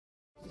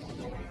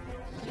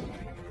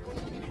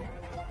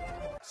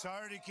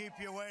Sorry to keep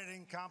you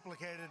waiting.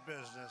 Complicated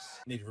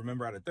business. Need to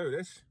remember how to do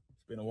this.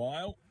 It's been a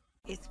while.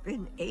 It's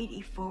been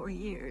 84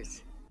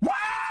 years. Wow!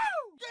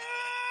 Good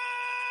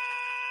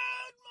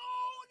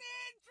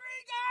morning,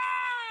 Trigo!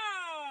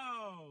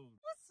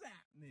 What's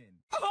happening?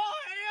 Oi,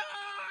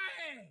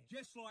 oi!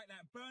 Just like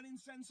that burning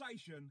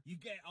sensation you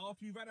get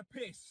after you've had a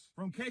piss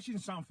from catching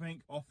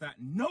something off that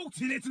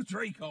naughty little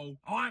treacle,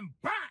 I'm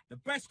back! The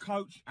best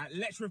coach at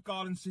Letchworth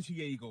Garden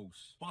City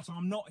Eagles. But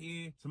I'm not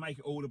here to make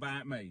it all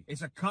about me.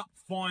 It's a cup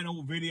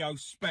final video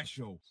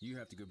special. You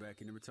have to go back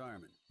into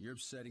retirement. You're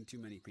upsetting too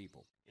many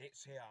people.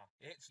 It's here,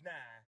 it's now,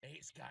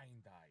 it's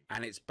game day.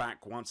 And it's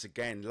back once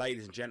again,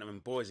 ladies and gentlemen,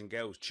 boys and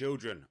girls,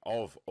 children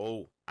of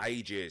all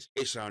ages.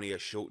 It's only a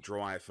short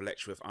drive for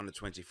Letchworth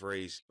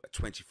under-23s,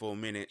 24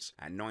 minutes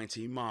and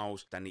 19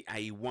 miles down the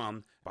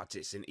A1, but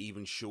it's an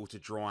even shorter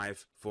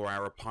drive for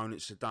our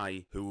opponents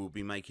today, who will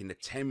be making the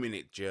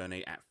 10-minute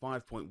journey at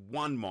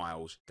 5.1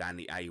 miles down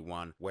the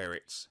A1, where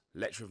it's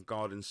Letchworth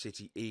Garden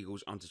City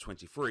Eagles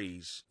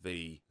under-23s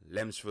v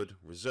Lemsford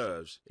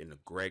Reserves in the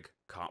Greg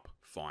Cup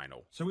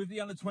final. So with the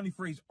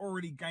under-23s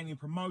already gaining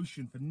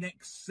promotion for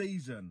next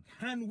season,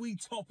 can we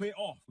top it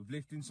off with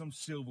lifting some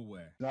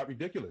silverware? Not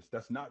ridiculous.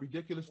 That's not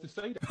ridiculous to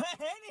say that.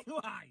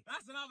 Anyway,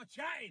 that's another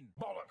chain.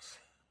 Bollocks.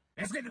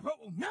 Let's get the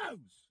football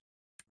news.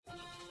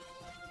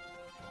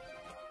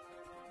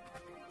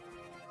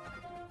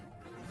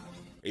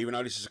 Even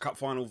though this is a cup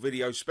final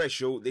video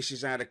special, this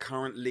is how the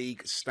current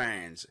league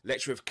stands.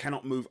 Letchworth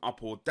cannot move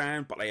up or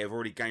down, but they have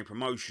already gained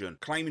promotion,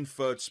 claiming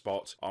third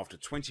spot after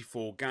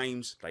 24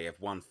 games. They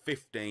have won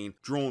 15,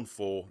 drawn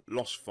 4,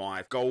 lost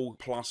 5, goal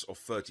plus of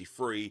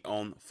 33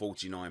 on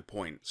 49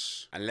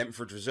 points. And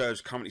Lemsford Reserves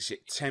currently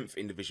sit 10th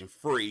in Division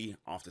 3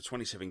 after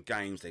 27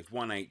 games. They've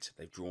won 8,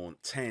 they've drawn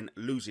 10,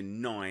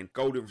 losing 9,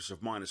 goal difference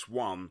of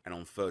 -1 and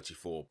on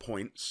 34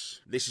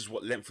 points. This is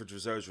what Lemsford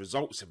Reserves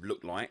results have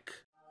looked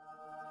like.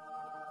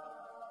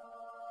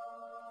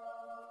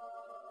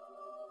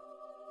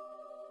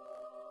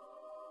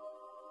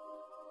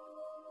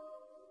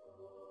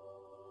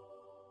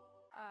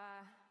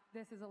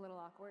 This is a little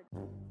awkward.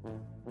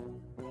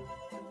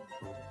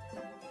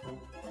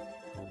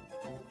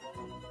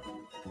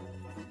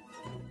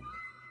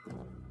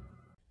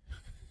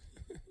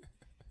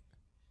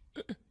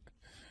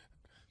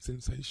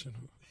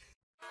 Sensational.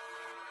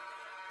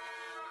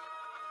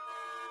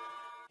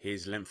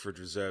 Here's Lemsford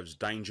Reserves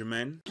Danger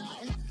Men.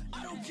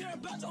 I don't care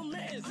about your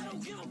mess. I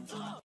don't give a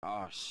fuck.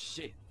 Oh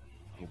shit.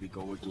 Here we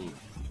go again.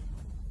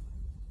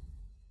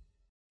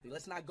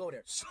 Let's not go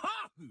there. So,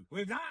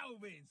 with that all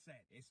being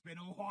said, it's been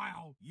a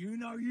while. You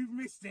know you've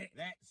missed it.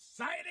 Let's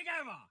say it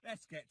together.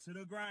 Let's get to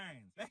the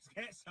grounds. Let's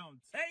get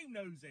some team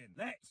news in.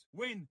 Let's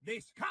win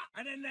this cup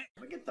and then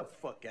let's Get the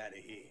fuck out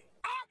of here.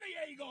 up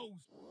the Eagles.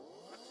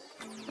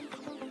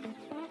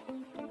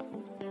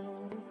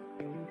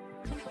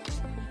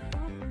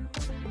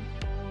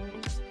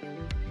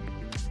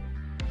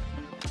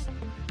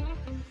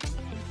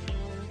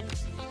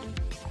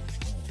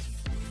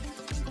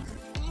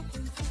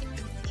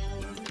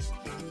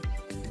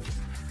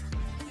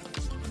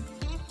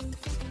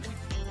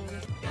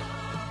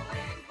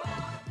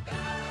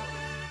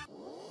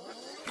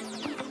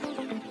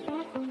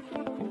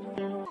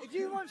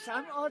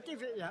 Sam, I'll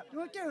give it you. You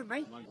want to do with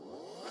me?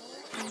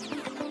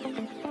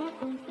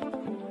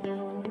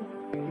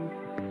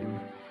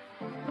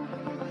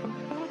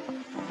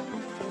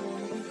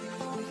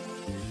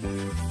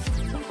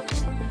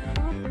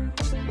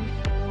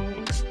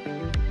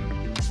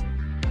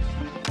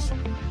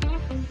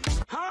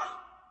 Huh?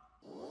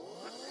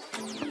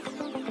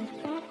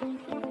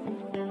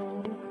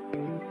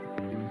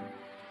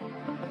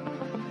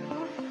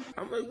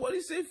 I'm like, what did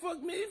he say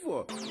fuck me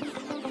for?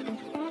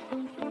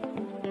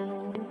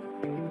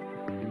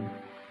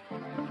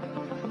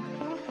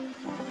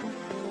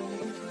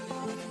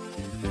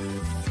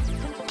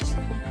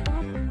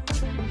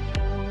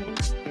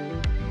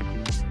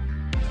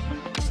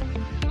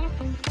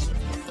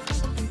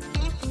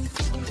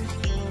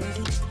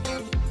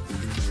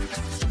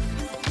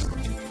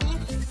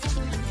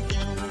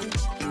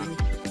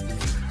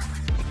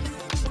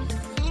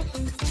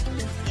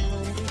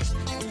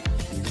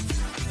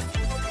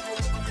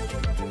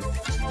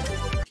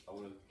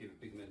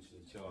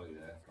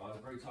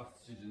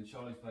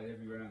 Charlie's played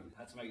every round.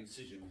 Had to make a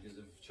decision because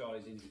of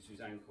Charlie's injury to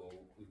his ankle.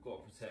 We've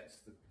got to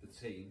protect the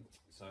team,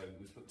 so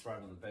we've put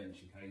Brad on the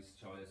bench in case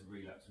Charlie has a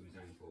relapse with his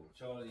ankle.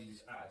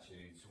 Charlie's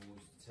attitude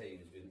towards the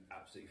team has been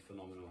absolutely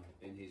phenomenal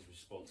in his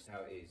response to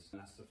how it is. And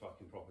that's the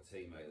fucking proper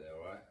teammate there,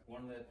 alright?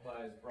 One of their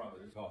players'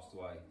 brothers passed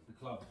away. The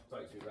club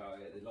spoke to me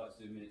about it. They'd like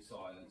to do a minute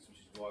silence,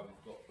 which is why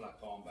we've got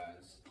black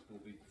armbands.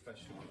 We'll be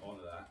professional and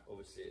honour that.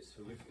 Obviously, it's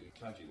horrifically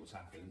tragic what's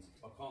happened.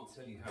 I can't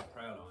tell you how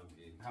proud I am of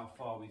you, how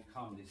far we've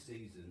come this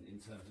season in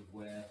terms of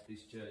where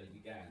this journey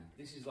began.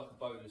 This is like a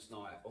bonus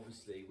night.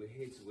 Obviously, we're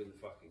here to win the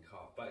fucking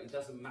cup, but it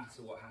doesn't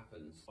matter what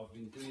happens. I've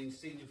been doing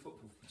senior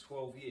football for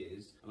 12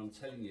 years, and I'm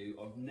telling you,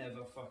 I've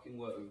never fucking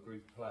worked with a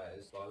group of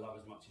players that I love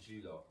as much as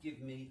you lot. Give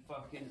me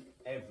fucking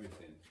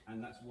everything,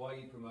 and that's why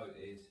you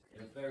promoted.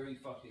 They're very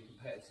fucking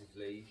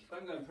competitively.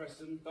 Don't go and press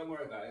them, don't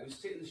worry about it.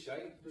 Just sit in the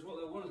shape, because what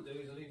they want to do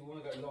is they either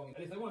want to go long,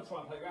 and if they want to try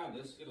and play around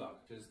us, good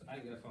luck, because it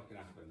ain't going to fucking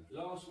happen.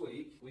 Last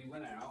week, we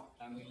went out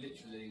and we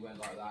literally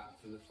went like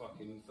that for the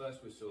fucking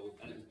first whistle,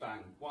 and it was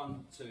bang.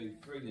 1, 2,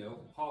 3-0,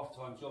 half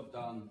time, job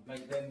done.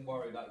 Make them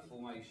worry about the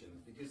formation,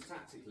 because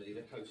tactically,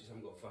 their coaches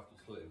haven't got a fucking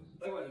clue.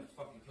 They won't have a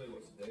fucking clue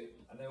what to do,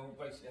 and they'll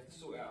basically have to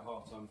sort it out at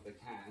half time if they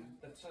can.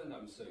 They've turned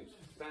up in suits,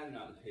 standing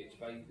out on the pitch,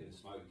 vaping,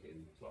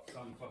 smoking. It's like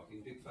some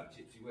fucking big fat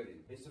gypsy wedding.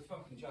 It's a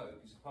fucking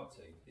joke. It's a pub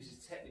team. This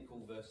is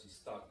technical versus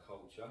stud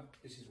culture.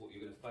 This is what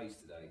you're going to face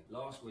today.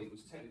 Last week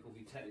was technical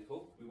v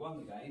technical. We won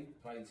the game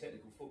playing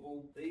technical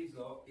football. These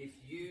lot, if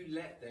you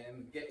let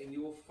them get in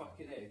your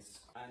fucking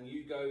heads and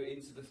you go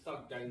into the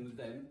thug game with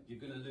them, you're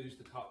going to lose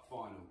the cup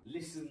final.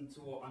 Listen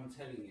to what I'm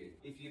telling you.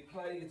 If you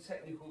play a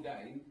technical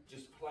game,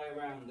 just play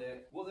around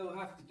it. What they'll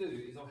have to do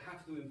is they'll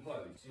have to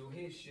implode. So you'll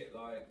hear shit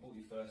like, brought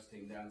your first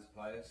team down to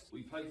play us.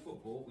 We play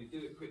football, we do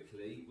it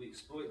quickly, we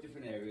exploit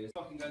different areas.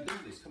 Fucking go do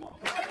this, come on.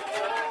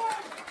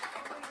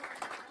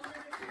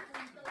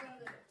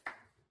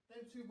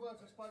 Them 2 words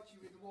I spoke to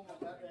you in the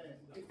warm-up out there.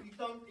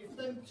 If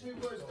them 2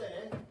 words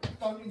there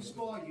don't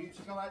inspire you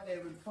to go out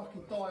there and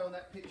fucking die on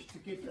that pitch to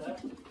give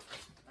that,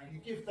 and you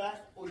give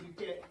that or you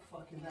get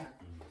fucking that.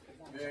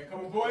 Yeah,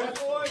 come on boys.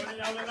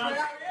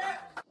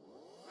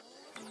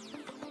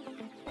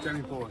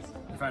 Jamie Paws,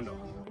 defender.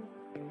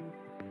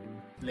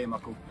 Liam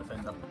Muckle,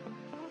 defender.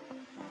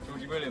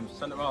 Georgie Williams,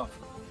 centre half.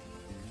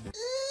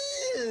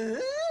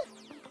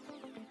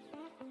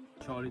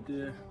 Charlie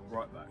Deere,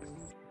 right back.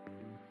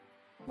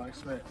 Mike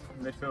Smith,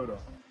 midfielder.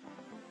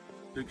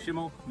 Luke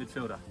Schimmel,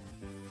 midfielder.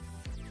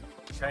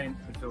 Kane,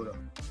 midfielder.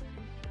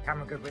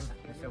 Cameron Goodwin,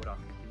 midfielder.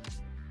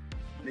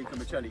 Nico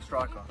Michelli,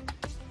 striker.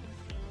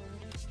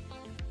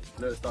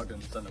 Lewis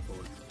Duggan, centre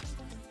forward.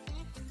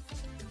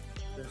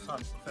 Lewis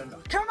Hunt, defender.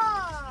 Come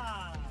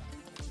on!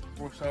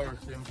 Ross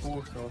Harrison,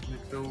 Forster,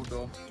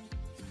 midfielder.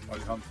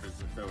 Ollie Humphries,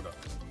 midfielder.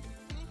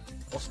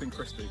 Austin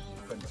Christie,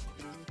 defender.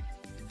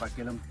 Brad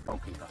Gillam,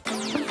 goalkeeper.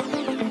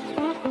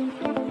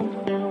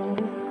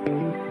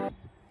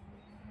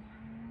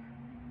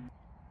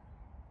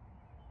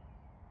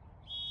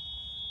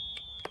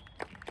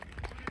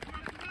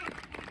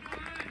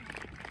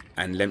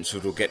 And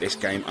Lemsford will get this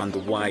game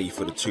underway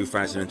for the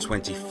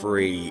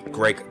 2023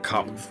 Greg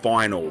Cup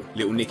final.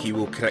 Little Nicky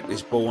will collect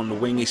this ball on the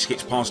wing. He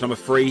skips past number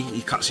 3.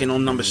 He cuts in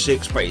on number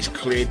 6, but it's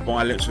cleared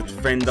by a Lemsford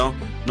defender.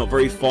 Not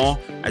very far,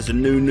 as the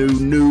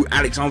new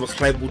Alexander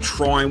Kleb will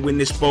try and win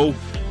this ball.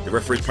 The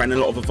referee's playing a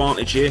lot of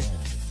advantage here.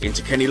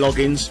 Into Kenny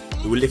Loggins,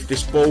 who will lift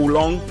this ball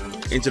long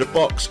into the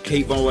box.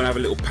 Keeper will have a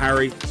little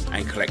parry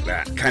and collect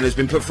that. Kanner's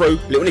been put through.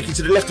 Little Nicky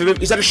to the left of him.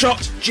 He's had a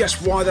shot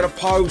just wide of the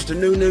post. The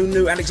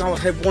new Alexander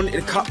Kleb wanted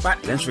to cut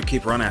back. Lemsford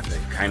keeper unhappy.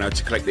 Kano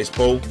to collect this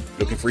ball.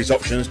 Looking for his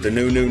options. The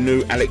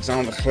new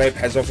Alexander Kleb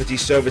has offered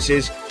his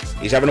services.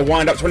 He's having a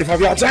wind up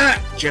 25 yards.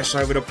 Just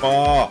over the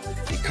bar.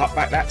 He cut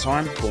back that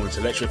time. Calling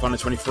to Letchworth under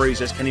 23.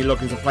 Says Kenny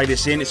Loggins will play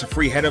this in. It's a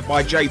free header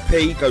by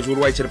JP. Goes all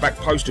the way to the back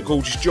post to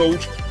Gorgeous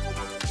George.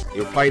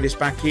 He'll play this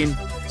back in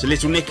to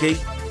Little Nicky.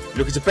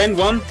 Looking to bend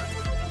one.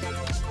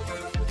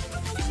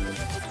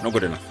 Not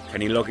good enough.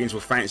 Kenny Loggins will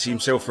fancy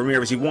himself from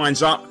here as he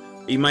winds up.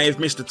 He may have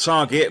missed a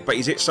target, but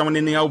he's hit someone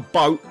in the old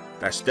boat.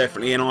 That's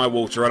definitely an eye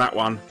water on that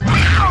one.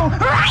 Ow!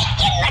 Right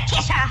in the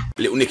kisser!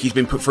 Little Nicky's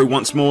been put through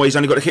once more. He's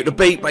only got to hit the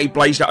beat, but he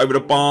blazed that over the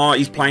bar.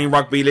 He's playing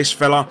rugby, this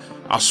fella.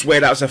 I swear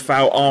that was a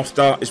foul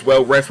after as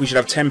well, ref. We should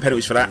have 10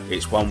 penalties for that.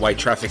 It's one-way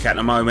traffic at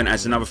the moment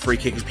as another free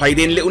kick is played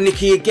in. Little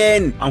Nicky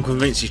again. I'm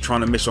convinced he's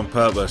trying to miss on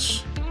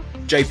purpose.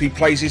 JP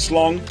plays this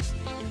long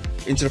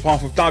into the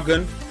path of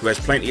Duggan, who has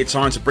plenty of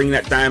time to bring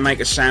that down, make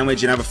a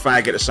sandwich and have a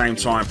fag at the same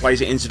time.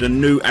 Plays it into the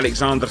new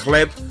Alexander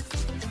Kleb,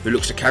 who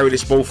looks to carry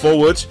this ball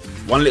forward.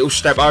 One little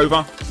step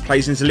over,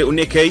 plays into Little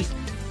Nicky.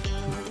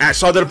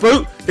 Outside of the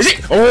boot, is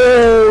it?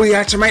 Oh, he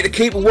had to make the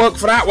keeper work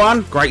for that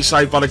one. Great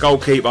save by the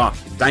goalkeeper.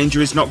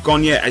 Danger is not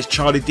gone yet as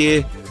Charlie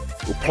Deere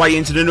will play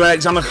into the new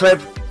Alexander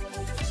Kleb,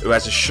 who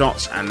has a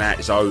shot, and that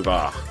is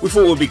over. We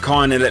thought we'd be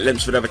kind and let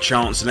Lemsford have a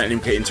chance and let him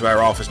get into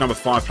our half as number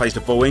 5 plays the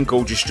ball in.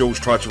 Gorgeous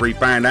George tried to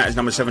rebound that as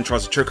number 7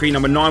 tries to trickery.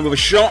 Number 9 with a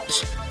shot,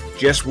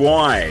 just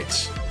wide.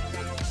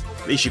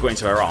 At least she got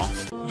into her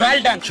half.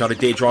 Well done. Charlie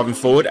Deere driving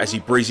forward as he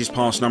breezes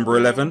past number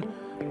 11.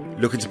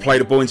 Looking to play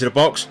the ball into the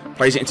box.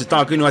 Plays it into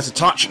Duggan, who has a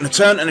touch and a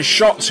turn and a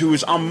shot, who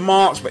was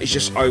unmarked, but he's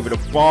just over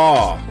the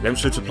bar.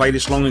 Lemsford to play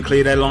this long and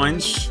clear their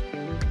lines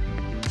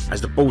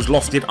as the ball's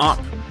lofted up.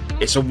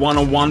 It's a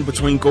one-on-one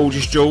between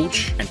Gorgeous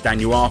George and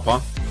Daniel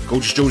Harper.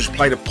 Gorgeous George has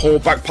played a poor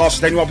back pass.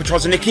 Daniel Harper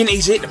tries to nick in.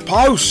 He's hit the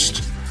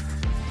post.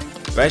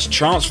 Best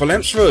chance for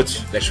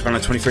Lemsford. Letchworth under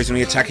 23 is on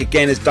the attack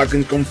again as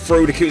Duggan's gone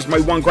through. The keeper's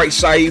made one great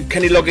save.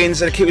 Kenny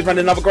Loggins and the keeper's made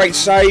another great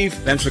save.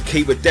 Lemsford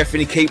keeper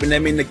definitely keeping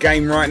them in the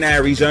game right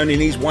now. He's earning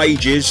his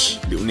wages.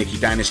 Little Nicky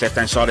down his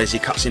left-hand side as he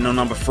cuts in on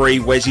number 3.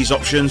 Where's his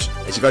options?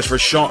 As he goes for a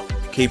shot.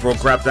 Keeper will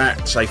grab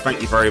that. Say thank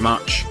you very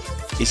much.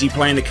 Is he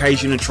playing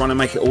occasion and trying to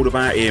make it all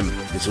about him?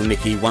 Little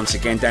Nicky once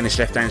again down his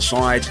left-hand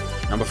side.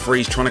 Number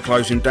 3 is trying to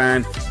close him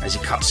down as he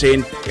cuts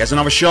in. He has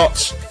another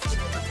shot.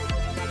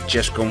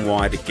 just gone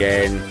wide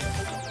again.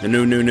 The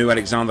new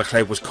Alexander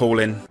Kleb was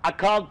calling. I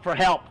called for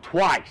help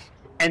twice,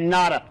 and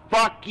not a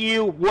fuck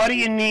you, what do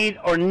you need,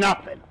 or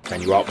nothing.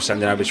 Can you up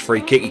sending over his free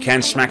kick? He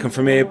can smack him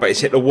from here, but it's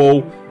hit the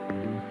wall.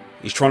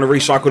 He's trying to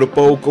recycle the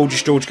ball.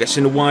 Gorgeous George gets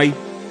in the way.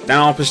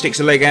 Now Harper sticks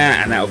a leg out,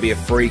 and that'll be a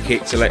free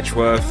kick to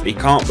Letchworth. He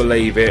can't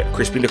believe it.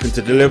 Crispy looking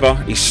to deliver.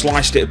 He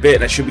sliced it a bit.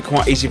 That should be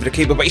quite easy for the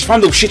keeper, but he's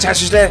fumbled.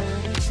 Shithouse is there.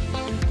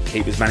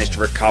 Keeper's managed to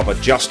recover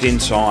just in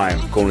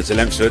time. Corner to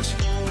Lemsford.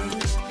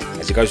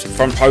 As he goes to the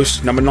front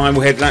post, number 9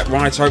 will head that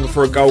right over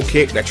for a goal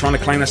kick. They're trying to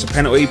claim that's a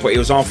penalty, but he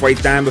was halfway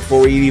down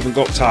before he even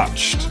got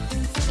touched.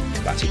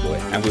 Batty boy.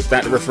 And with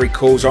that, the referee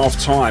calls half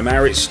time.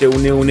 How it's still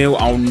 0-0,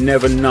 I'll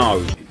never know.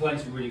 You're playing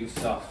some really good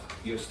stuff.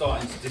 You're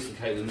starting to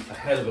dislocate them a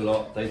hell of a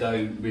lot. They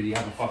don't really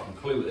have a fucking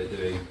clue what they're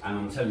doing. And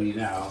I'm telling you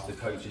now, the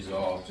coaches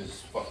are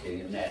just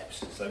fucking inept.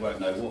 So they won't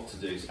know what to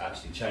do to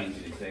actually change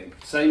anything.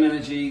 Same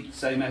energy,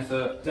 same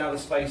effort. Now the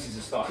spaces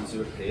are starting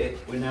to appear.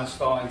 We're now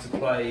starting to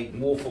play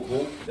more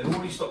football. They've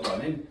already stopped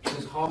running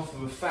because half of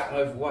them are fat and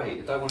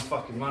overweight. They don't want to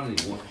fucking run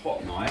anymore. It's a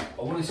hot night.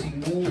 I want to see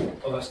more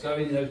of us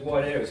going in those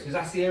wide areas because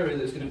that's the area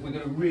that's we're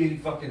going to really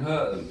fucking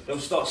hurt them. They'll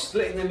start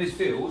splitting their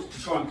midfields to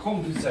try and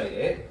compensate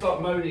it.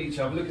 Start moaning at each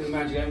other, looking at the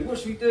manager going, what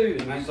should we do?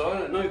 And they say, I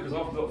don't know because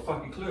I've got a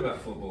fucking clue about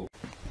football.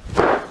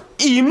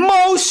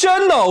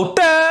 Emotional,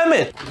 damn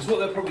it! Because what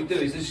they'll probably do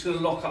is they're just going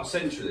to lock up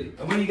centrally.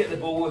 And when you get the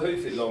ball, we'll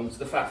hoof it long to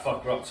the fat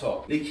fucker up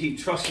top. You keep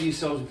trusting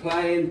yourselves with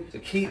playing to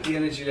keep the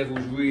energy levels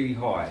really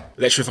high.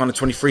 Letchworth under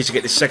 23 to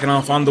get this second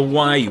half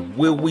underway.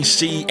 Will we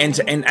see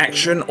end-to-end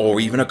action or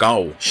even a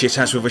goal?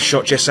 Shithouse with a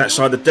shot just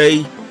outside the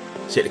D.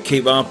 It's hit the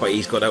keeper, but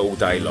he's got that all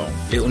day long.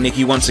 Little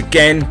Nicky once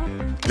again.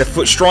 Left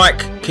foot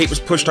strike. Keeper's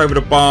pushed over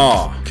the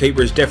bar.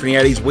 Keeper has definitely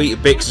had his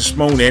Weetabix this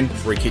morning.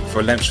 Free kick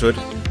for Lemsford.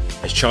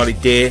 As Charlie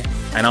Deere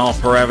and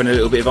Harper having a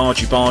little bit of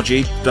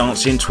argy-bargy.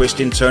 Dancing,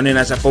 twisting, turning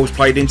as that ball's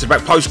played into the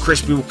back post.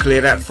 Crispy will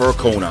clear that for a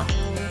corner.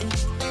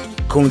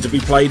 Corner to be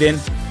played in.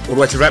 All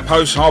the way to the back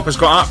post. Harper's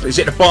got up. Is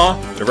it the bar?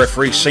 The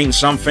referee's seen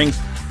something.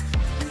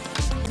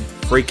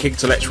 Free kick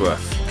to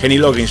Letchworth. Kenny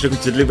Loggins looking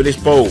to deliver this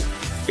ball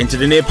into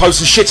the near post.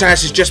 And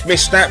Shithouse has just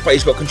missed that, but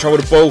he's got control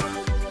of the ball.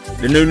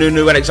 The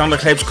new Alexander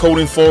Kleb's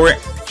calling for it.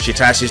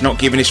 Shithouse is not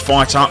giving his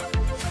fight up.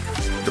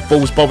 The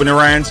ball's bobbing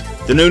around.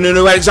 The new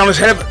Alexander's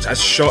head. That's a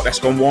shot. That's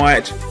gone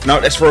wide. No,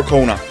 that's for a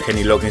corner.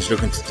 Kenny Loggins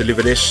looking to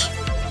deliver this.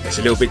 It's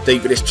a little bit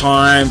deeper this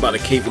time, but the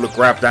keeper will have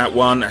grabbed that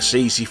one. That's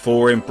easy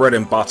for him. Bread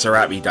and butter,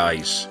 happy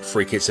days.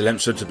 Free kick to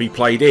Lemsford to be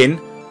played in.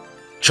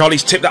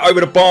 Charlie's tipped that over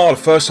the bar.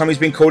 The first time he's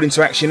been called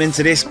into action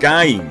into this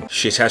game.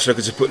 Shithouse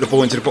looking to put the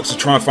ball into the box to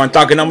try and find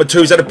Duggan. Number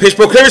 2's at the pitch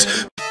ball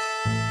clearance.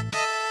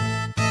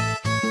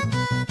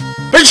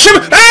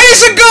 That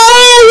is a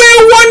goal!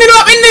 We're winding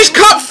up in this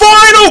cup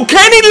final!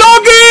 Kenny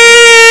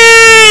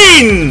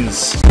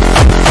Loggins!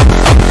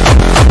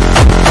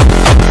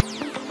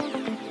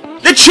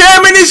 The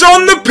chairman is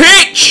on the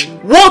pitch!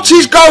 What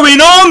is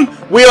going on?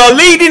 We are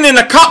leading in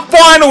the cup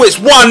final. It's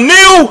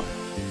 1-0.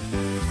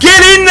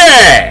 Get in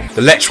there!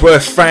 The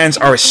Letchworth fans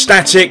are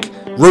ecstatic.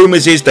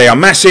 Rumours is they are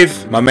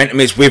massive. Momentum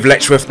is with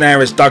Letchworth now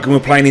as Duggan were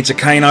playing into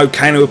Kano.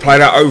 Kano will play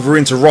that over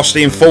into Ross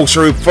the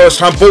Enforcer. First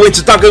time ball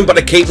into Duggan, but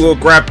the keeper will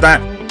grab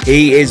that.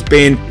 He has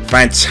been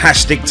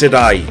fantastic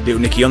today.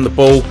 Little Nicky on the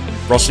ball.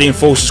 Ross the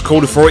Enforcer's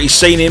called for it. He's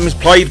seen him. He's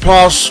played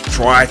pass.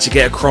 Tried to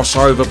get a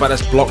crossover, but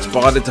that's blocked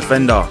by the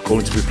defender.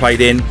 Calling to be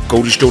played in.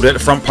 Gorgeous George at the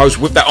front post.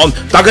 Whip that on.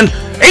 Duggan.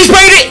 He's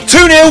made it!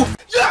 2-0.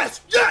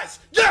 Yes, yes,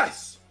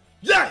 yes,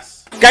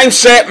 yes. Game,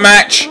 set,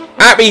 match.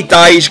 Happy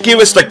days. Give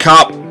us the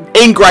cup.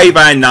 Engrave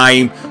our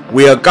name.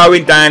 We are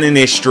going down in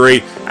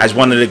history as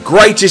one of the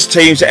greatest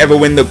teams to ever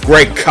win the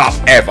Greg Cup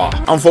ever.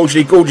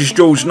 Unfortunately, Gorgeous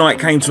George's night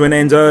came to an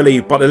end early,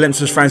 but the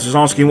Lemsford fans was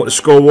asking what the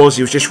score was.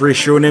 He was just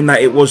reassuring him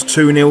that it was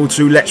 2-0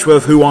 to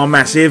Letchworth, who are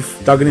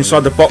massive. Duggan inside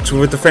the box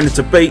with a defender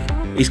to beat.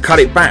 He's cut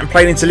it back and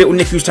played into Little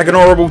Nick, who's taken a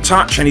horrible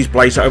touch, and he's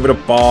blazed it over the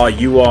bar.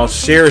 You are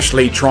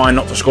seriously trying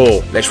not to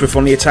score. Letchworth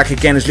on the attack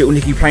again as Little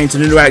Nicky playing to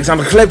the new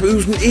Alexander Kleb,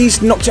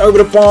 he's knocked it over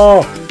the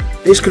bar.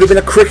 This could have been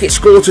a cricket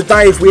score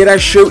today if we had our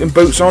shooting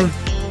boots on.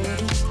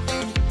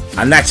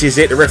 And that is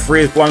it. The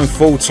referee has blown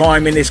full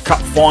time in this cup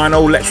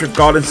final. Letchworth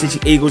Garden City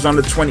Eagles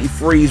under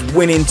 23s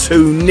winning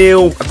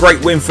 2-0. A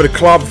great win for the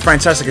club.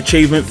 Fantastic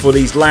achievement for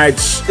these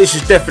lads. This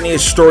is definitely a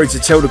story to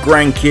tell the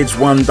grandkids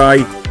one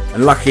day.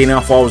 And lucky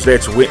enough I was there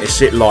to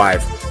witness it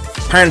live.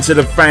 Pan to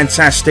the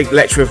fantastic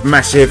Letchworth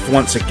massive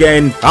once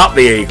again. Up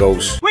the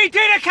Eagles. We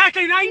did it,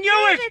 Kathleen. I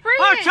knew it.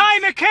 Our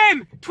time it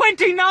came.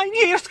 29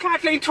 years,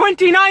 Kathleen.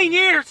 29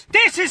 years.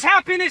 This is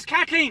happiness,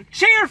 Kathleen.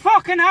 Sheer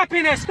fucking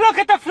happiness. Look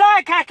at the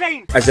flag,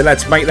 Kathleen. As the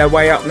lads make their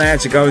way up now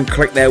to go and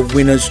collect their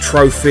winners'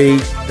 trophy,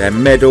 their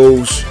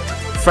medals,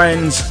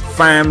 friends,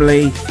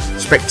 family,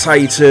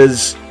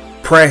 spectators,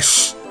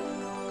 press,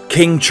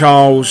 King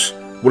Charles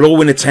will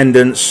all in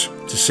attendance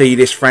to see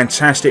this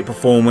fantastic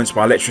performance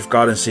by Letchworth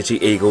Garden City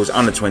Eagles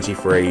under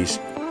 23s.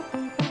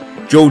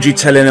 Georgie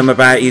telling them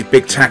about his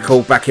big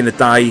tackle back in the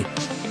day.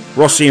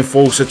 Rossi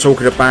Enforcer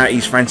talking about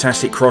his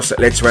fantastic cross that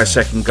led to our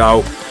second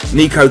goal.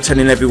 Nico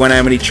telling everyone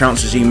how many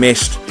chances he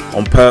missed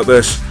on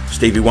purpose.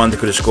 Stevie Wonder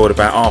could have scored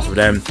about half of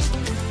them.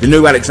 The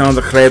new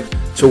Alexander Kleb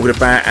talking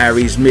about how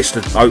he's missed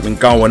the opening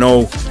goal and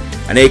all.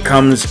 And here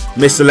comes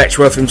Mr.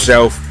 Letchworth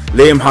himself,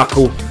 Liam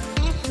Huckle.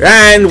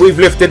 And we've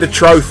lifted the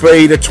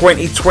trophy, the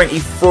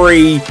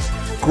 2023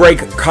 Greg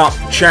Cup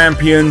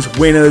champions,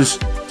 winners,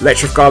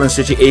 Letchworth Garden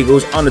City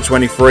Eagles under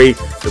 23.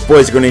 The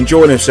boys are going to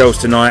enjoy themselves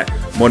tonight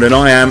more than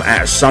I am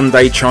at a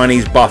Sunday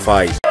Chinese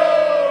buffet.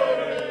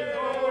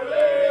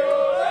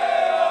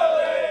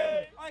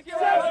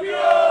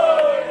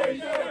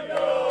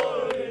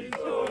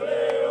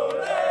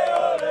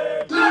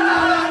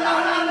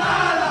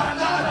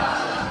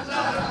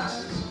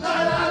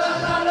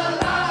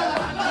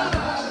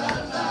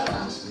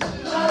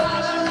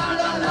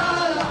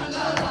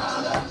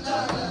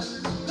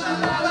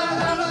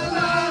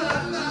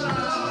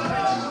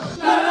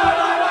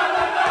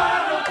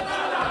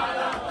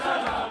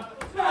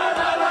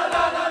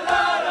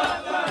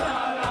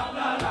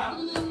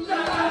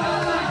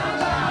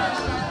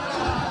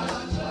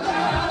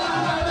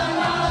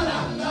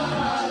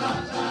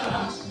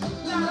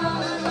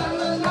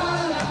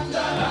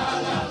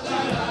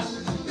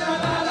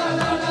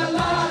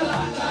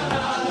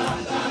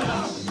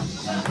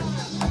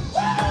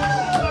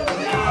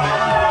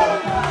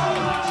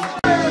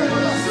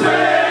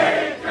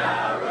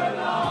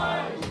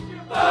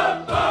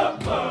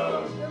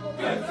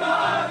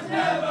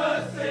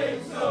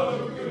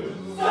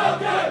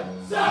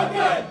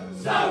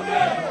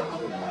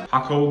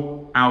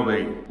 Huckle,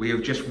 Albie, we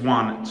have just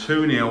won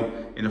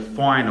 2-0 in the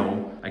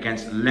final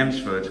against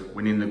Lemsford,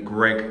 winning the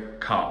Greg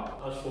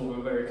Cup. I just thought we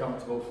were very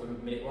comfortable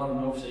from minute one,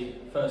 and obviously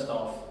first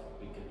half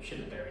we should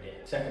have buried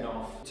it. Second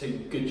half,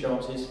 2 good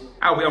chances.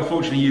 Albie,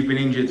 unfortunately you've been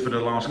injured for the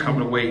last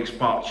couple of weeks,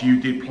 but you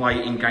did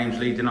play in games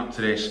leading up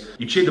to this.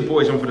 You cheered the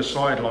boys on for the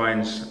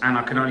sidelines, and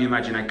I can only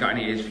imagine how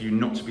gutting it is for you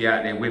not to be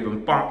out there with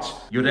them, but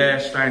you're there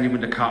standing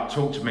with the cup.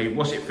 Talk to me,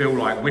 what's it feel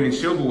like winning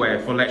silverware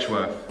for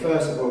Letchworth?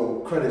 First of all,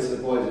 credit to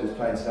the boys who was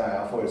playing today.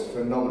 I thought it was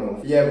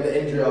phenomenal. Yeah, with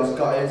the injury I was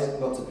gutted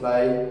not to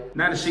play.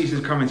 Now the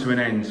season's coming to an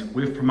end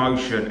with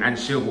promotion and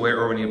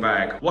silverware all in your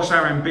bag. What's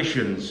our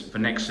ambitions for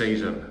next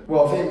season?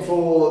 Well, I think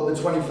for the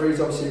 23s,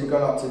 obviously we're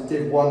going up to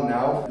Div 1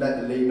 now.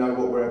 Let the league know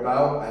what we're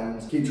about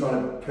and keep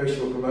trying to push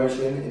for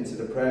promotion into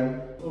the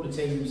Prem. All the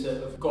teams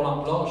that have gone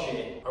up last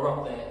year are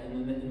up there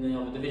in the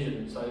other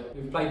division. So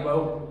we've played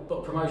well,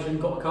 got promotion,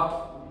 got a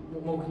cup.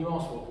 What more can you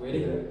ask for,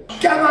 really? Yeah.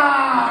 Come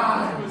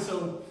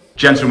on!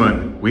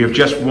 Gentlemen, we have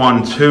just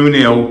won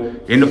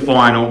 2-0 in the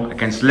final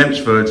against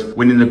Lemsford,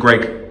 winning the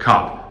Greg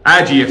Cup.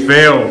 How do you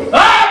feel?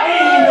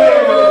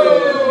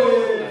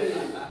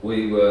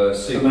 We were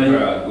super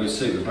proud. We're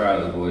super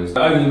proud of the boys.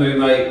 Over the moon,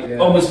 mate. Yeah.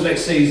 Onwards for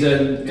next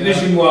season,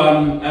 Division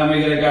 1, and we're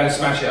going to go and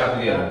smash it up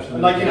again.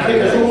 And they can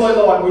kick us all they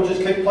like. We'll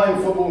just keep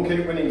playing football and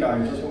keep winning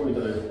games. That's what we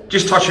do.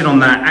 Just touching on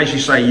that, as you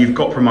say, you've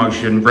got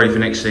promotion ready for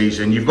next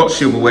season. You've got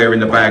silverware in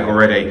the bag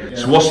already. Yeah.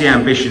 So what's the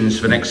ambitions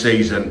for next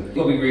season? We've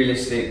got to be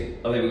realistic.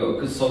 I think we've got to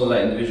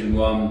consolidate in Division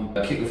 1,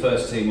 kick the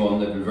first team on.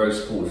 They've been very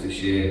supportive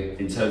this year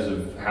in terms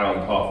of how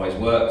the pathways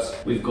works.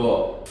 We've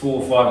got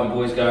 4 or 5 of the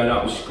boys going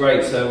up, which is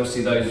great. So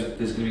obviously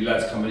there's going to be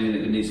lads coming in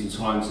that need some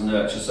time to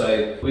nurture.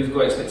 So we've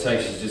got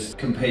expectations to just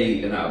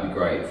compete, and that'll be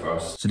great for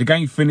us. So the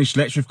game finished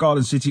Letchworth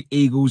Garden City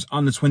Eagles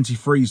under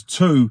 23s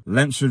 2,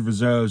 Lemsford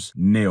Reserves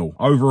 0.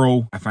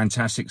 Overall, a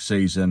fantastic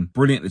season,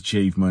 brilliant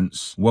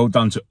achievements. Well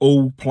done to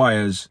all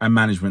players and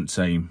management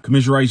team.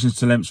 Commiserations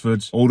to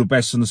Lemsford. All the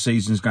best on the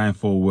seasons going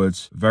forward.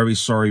 Very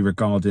sorry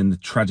regarding the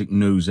tragic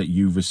news that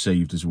you've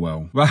received as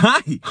well. But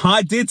hey,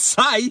 I did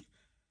say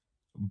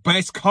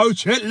best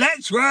coach at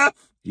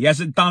Letchworth. He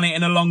hasn't done it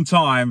in a long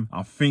time.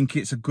 I think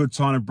it's a good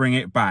time to bring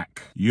it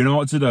back. You know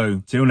what to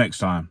do. Till next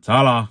time.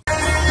 Ta-la.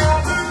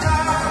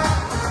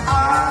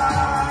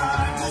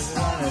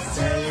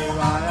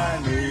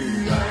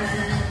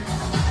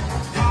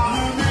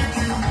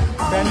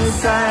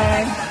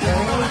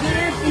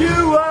 If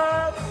you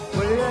up,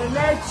 we'll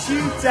let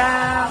you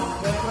down.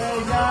 When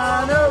we're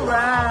gonna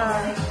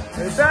ride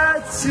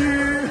without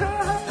you.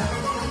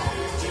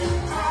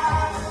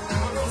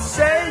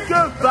 Say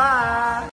goodbye.